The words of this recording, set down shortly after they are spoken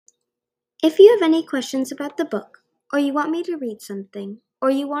If you have any questions about the book, or you want me to read something,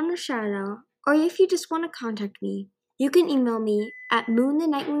 or you want a shout out, or if you just want to contact me, you can email me at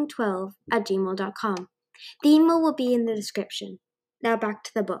moonthenightwing12@gmail.com. The email will be in the description. Now back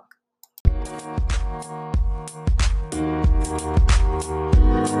to the book.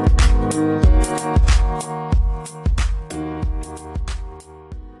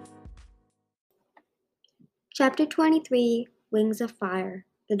 Chapter 23, Wings of Fire,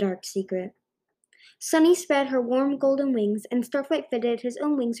 The Dark Secret. Sunny spread her warm golden wings, and Starflight fitted his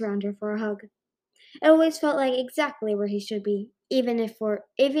own wings around her for a hug. It always felt like exactly where he should be, even if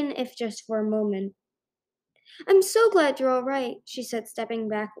just for a moment. "I'm so glad you're all right," she said, stepping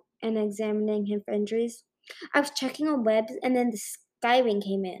back and examining him for injuries. "I was checking on webs, and then the Skywing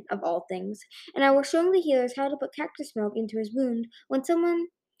came in, of all things, and I was showing the healers how to put cactus milk into his wound when someone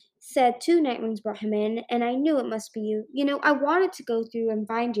said 2 Nightwings brought him in, and I knew it must be you. I wanted to go through and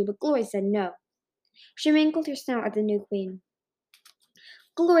find you, but Glory said no." She wrinkled her snout at the new queen.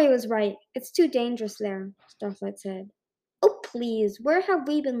 "Glory was right. It's too dangerous there," Starflight said. "Oh, please, where have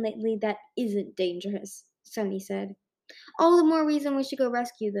we been lately that isn't dangerous?" Sunny said. "All the more reason we should go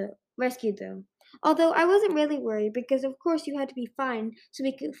rescued, though. Although I wasn't really worried, because of course you had to be fine so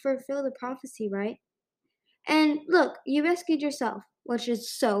we could fulfill the prophecy, right? And look, you rescued yourself, which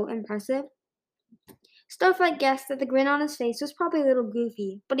is so impressive." Starflight guessed that the grin on his face was probably a little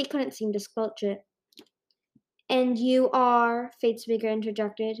goofy, but he couldn't seem to squelch it. "And you are," Fatespeaker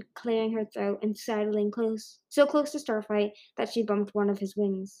interjected, clearing her throat and sidling so close to Starflight that she bumped one of his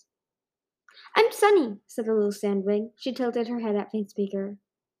wings. "I'm Sunny," said the little sandwing. She tilted her head at Fatespeaker.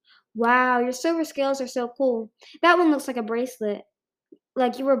 "Wow, your silver scales are so cool. That one looks like a bracelet,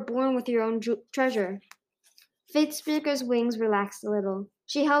 like you were born with your own treasure." Fatespeaker's wings relaxed a little.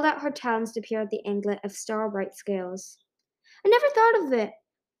 She held out her talons to peer at the anglet of star-bright scales. "I never thought of it.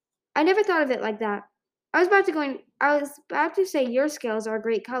 I never thought of it like that. I was about to say your scales are a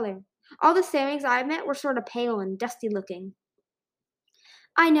great color. All the Sammys I met were sort of pale and dusty looking."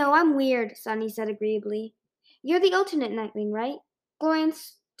 "I know, I'm weird," Sunny said agreeably. "You're the alternate Nightwing, right? Glory and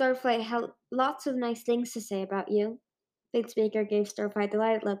Starflight had lots of nice things to say about you." Fatespeaker gave Starflight a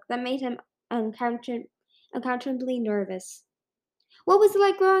delighted look that made him unaccountably nervous. "What was it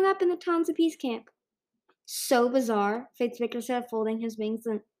like growing up in the Tons of Peace camp?" "So bizarre," Fatespeaker said, folding her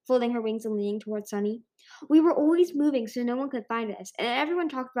wings and leaning toward Sunny. "We were always moving so no one could find us, and everyone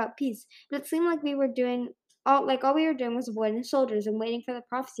talked about peace, but it seemed like all we were doing was avoiding soldiers and waiting for the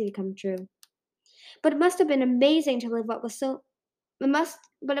prophecy to come true. But it must have been amazing to live what was so it must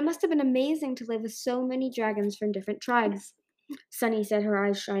have been amazing to live with so many dragons from different tribes," Sunny said, her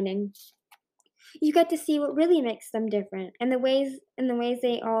eyes shining. "You get to see what really makes them different, and the ways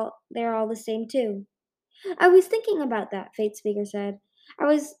they're all the same too." "I was thinking about that," Fatespeaker said. I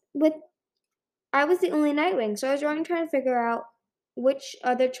was with I was the only Nightwing, so I was trying to figure out which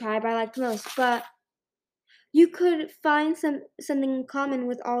other tribe I liked most, but you could find something in common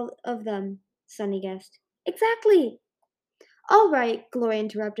with all of them," Sunny guessed. "Exactly." "All right," Gloria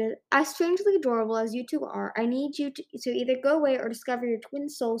interrupted. "As strangely adorable as you two are, I need you to either go away or discover your twin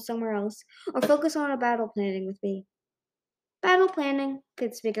soul somewhere else, or focus on a battle planning with me." "Battle planning,"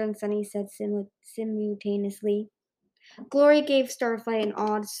 Fatespeaker and Sunny said simultaneously. Glory gave Starflight an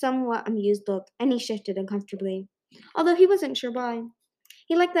odd, somewhat amused look, and he shifted uncomfortably, although he wasn't sure why.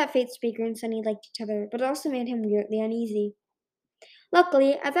 He liked that Fatespeaker and Sunny liked each other, but it also made him weirdly uneasy.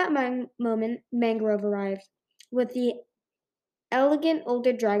 Luckily, at that moment, Mangrove arrived, with the elegant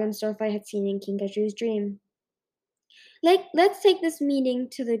older dragon Starflight had seen in King Keshu's dream. Let's take this meeting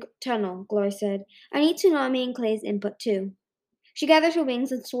to the tunnel," Glory said. "I need Tsunami and Clay's input too." She gathered her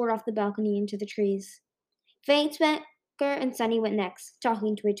wings and soared off the balcony into the trees. Fatespeaker and Sunny went next,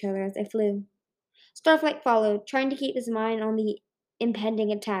 talking to each other as they flew. Starflight followed, trying to keep his mind on the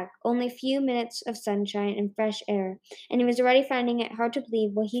impending attack. Only a few minutes of sunshine and fresh air, and he was already finding it hard to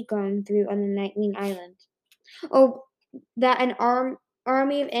believe what he'd gone through on the Nightwing Island. Or that an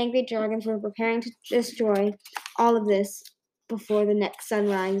army of angry dragons were preparing to destroy all of this before the next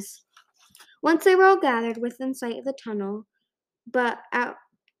sunrise. Once they were all gathered within sight of the tunnel, but out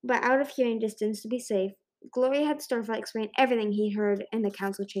of hearing distance to be safe, Glory had Starflight explain everything he heard in the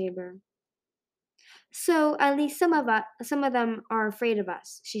council chamber. "So at least some of them are afraid of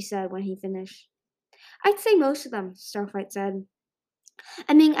us," she said when he finished. "I'd say most of them," Starflight said.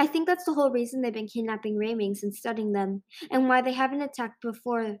 "I mean, I think that's the whole reason they've been kidnapping Raymings and studying them, and why they haven't attacked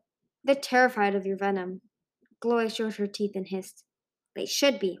before. They're terrified of your venom." Glory showed her teeth and hissed. "They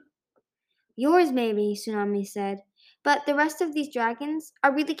should be." "Yours, maybe," Tsunami said. "But the rest of these dragons, I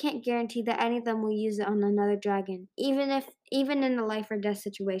really can't guarantee that any of them will use it on another dragon, even in a life or death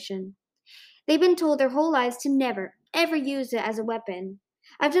situation." They've been told their whole lives to never, ever use it as a weapon.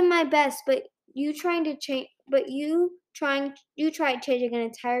 I've done my best, but you tried changing an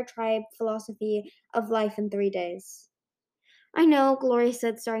entire tribe philosophy of life in 3 days. I know, Glory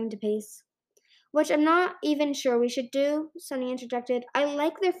said, starting to pace. Which I'm not even sure we should do, Sunny interjected. I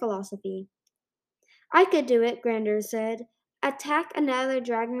like their philosophy. I could do it, Grander said. Attack another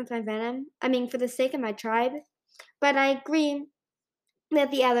dragon with my venom? I mean, for the sake of my tribe? But I agree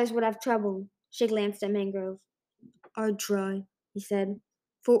that the others would have trouble. She glanced at Mangrove. I'd try, he said.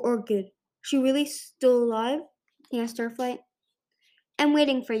 For Orchid. She really still alive? He asked Starflight. I'm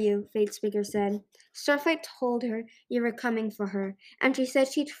waiting for you, Fate Speaker said. Starflight told her you were coming for her, and she said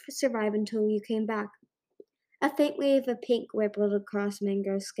she'd survive until you came back. A faint wave of pink rippled across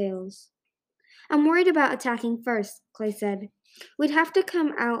Mangrove's scales. I'm worried about attacking first, Clay said. We'd have to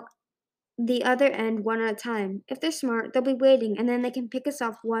come out the other end one at a time. If they're smart, they'll be waiting, and then they can pick us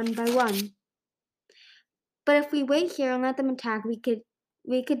off one by one. But if we wait here and let them attack, we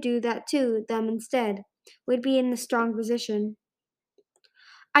could do that to them instead. We'd be in a strong position.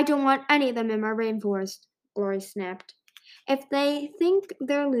 I don't want any of them in my rainforest, Glory snapped. If they think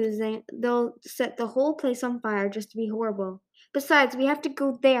they're losing, they'll set the whole place on fire just to be horrible. Besides, we have to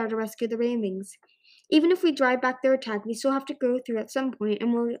go there to rescue the Rainwings. Even if we drive back their attack, we still have to go through at some point,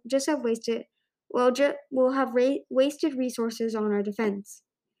 and we'll have wasted resources on our defense.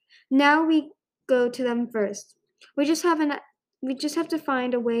 Now we go to them first. We just have an we just have to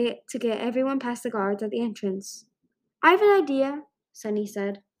find a way to get everyone past the guards at the entrance. I have an idea, Sunny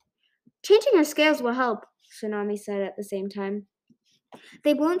said. Changing our scales will help, Tsunami said at the same time.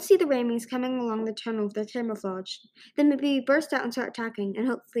 They won't see the Raimings coming along the tunnel with their camouflage. Then maybe we burst out and start attacking, and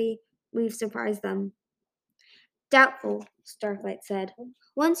hopefully we've surprised them. Doubtful, Starflight said.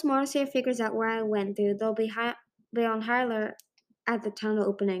 Once Monosaur figures out where I went through, they'll be on high alert at the tunnel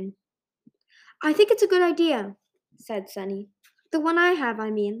opening. I think it's a good idea, said Sunny. The one I have,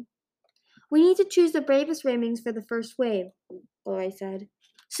 I mean. We need to choose the bravest Raimings for the first wave, Glory said.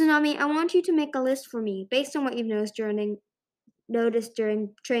 Tsunami, I want you to make a list for me, based on what you've noticed during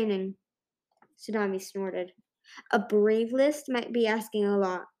training. Tsunami snorted. A brave list might be asking a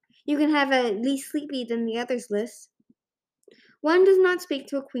lot. You can have at least sleepy than the others' list. One does not speak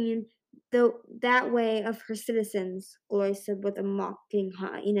to a queen that way of her citizens, Glory said with a mocking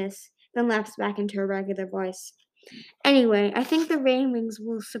haughtiness, then lapsed back into her regular voice. Anyway, I think the Rainwings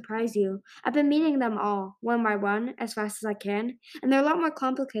will surprise you. I've been meeting them all, one by one, as fast as I can, and they're a lot more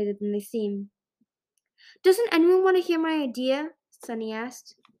complicated than they seem. Doesn't anyone want to hear my idea? Sunny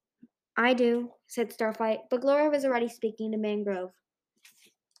asked. I do, said Starflight, but Gloria was already speaking to Mangrove.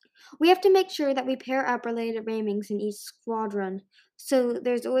 We have to make sure that we pair up related Raimings in each squadron, so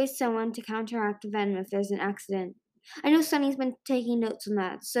there's always someone to counteract Venom if there's an accident. I know Sunny's been taking notes on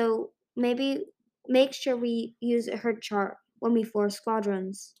that, so maybe make sure we use her chart when we form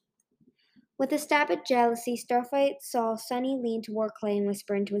squadrons. With a stab at jealousy, Starflight saw Sunny lean toward Clay and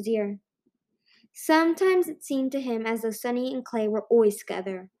whisper into his ear. Sometimes it seemed to him as though Sunny and Clay were always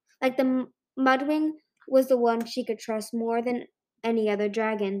together, like the Mudwing was the one she could trust more than any other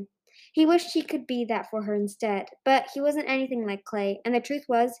dragon. He wished he could be that for her instead, but he wasn't anything like Clay, and the truth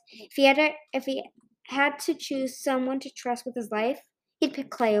was, if he had to choose someone to trust with his life, he'd pick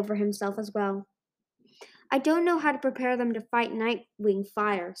Clay over himself as well. I don't know how to prepare them to fight Nightwing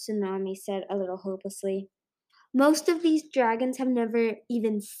Fire, Tsunami said a little hopelessly. Most of these dragons have never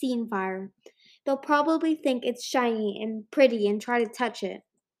even seen fire. They'll probably think it's shiny and pretty and try to touch it.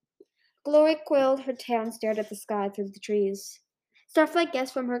 Glory coiled her tail and stared at the sky through the trees. Starflight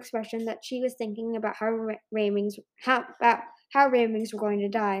guessed from her expression that she was thinking about how Raymings were going to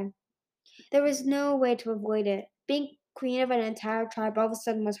die. There was no way to avoid it. Being queen of an entire tribe all of a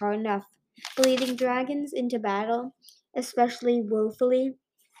sudden was hard enough, but leading dragons into battle, especially woefully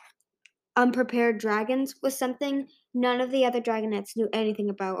unprepared dragons, was something none of the other dragonettes knew anything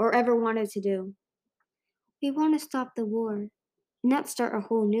about or ever wanted to do. We want to stop the war, not start a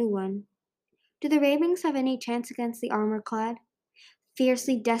whole new one. Do the Ravens have any chance against the armor-clad,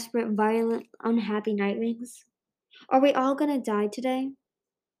 fiercely desperate, violent, unhappy Nightwings? Are we all gonna die today?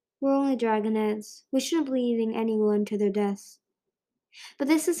 We're only dragonettes. We shouldn't be leading anyone to their deaths. But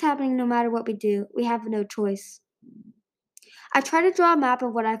this is happening no matter what we do. We have no choice. I tried to draw a map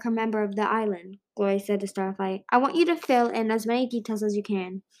of what I can remember of the island, Glory said to Starflight. I want you to fill in as many details as you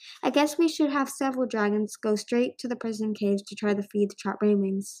can. I guess we should have several dragons go straight to the prison caves to try to feed the trapped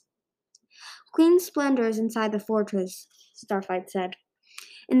Rainwings. Queen Splendor is inside the fortress, Starflight said,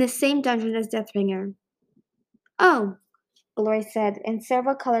 in the same dungeon as Deathbringer. Oh, Glory said, and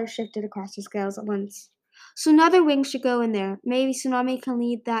several colors shifted across the scales at once. So another wing should go in there. Maybe Tsunami can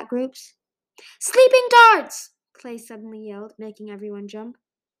lead that group's. Sleeping darts! Clay suddenly yelled, making everyone jump.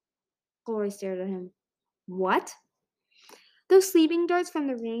 Glory stared at him. What? Those sleeping darts from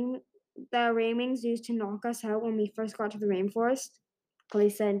the rainwings used to knock us out when we first got to the rainforest? Clay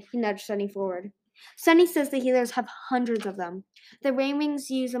said. He nudged Sunny forward. Sunny says the healers have hundreds of them. The rainwings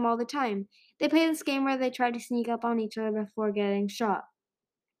use them all the time. They play this game where they try to sneak up on each other before getting shot.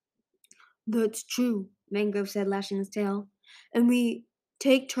 That's true, Mangrove said, lashing his tail. And we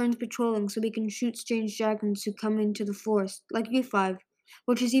take turns patrolling so we can shoot strange dragons who come into the forest, like you five,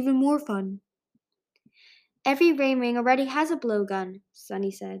 which is even more fun. Every rainwing already has a blowgun,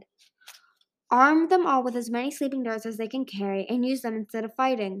 Sunny said. Arm them all with as many sleeping darts as they can carry and use them instead of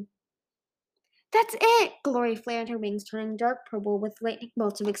fighting. That's it! Glory flared her wings, turning dark purple with lightning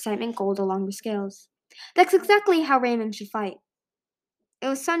bolts of excitement gold along her scales. That's exactly how Raymond should fight. It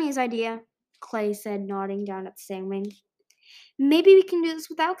was Sunny's idea, Clay said, nodding down at the sandwing. Maybe we can do this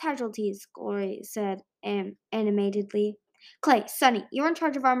without casualties, Glory said animatedly. Clay, Sunny, you're in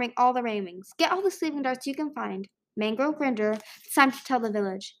charge of arming all the rainwings. Get all the sleeping darts you can find. Mangrove Grinder, it's time to tell the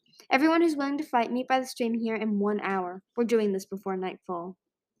village. Everyone who's willing to fight, meet by the stream here in 1 hour. We're doing this before nightfall.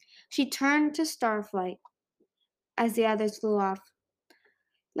 She turned to Starflight as the others flew off.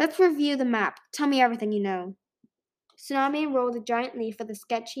 Let's review the map. Tell me everything you know. Tsunami rolled a giant leaf with a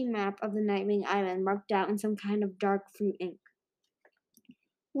sketchy map of the Nightwing Island marked out in some kind of dark fruit ink.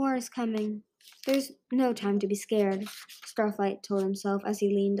 War is coming. There's no time to be scared, Starflight told himself as he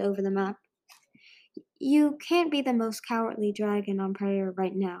leaned over the map. You can't be the most cowardly dragon on Prayer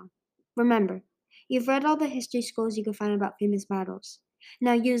right now. Remember, you've read all the history scrolls you can find about famous battles.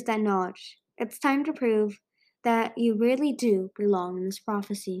 Now use that knowledge. It's time to prove that you really do belong in this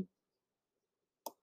prophecy.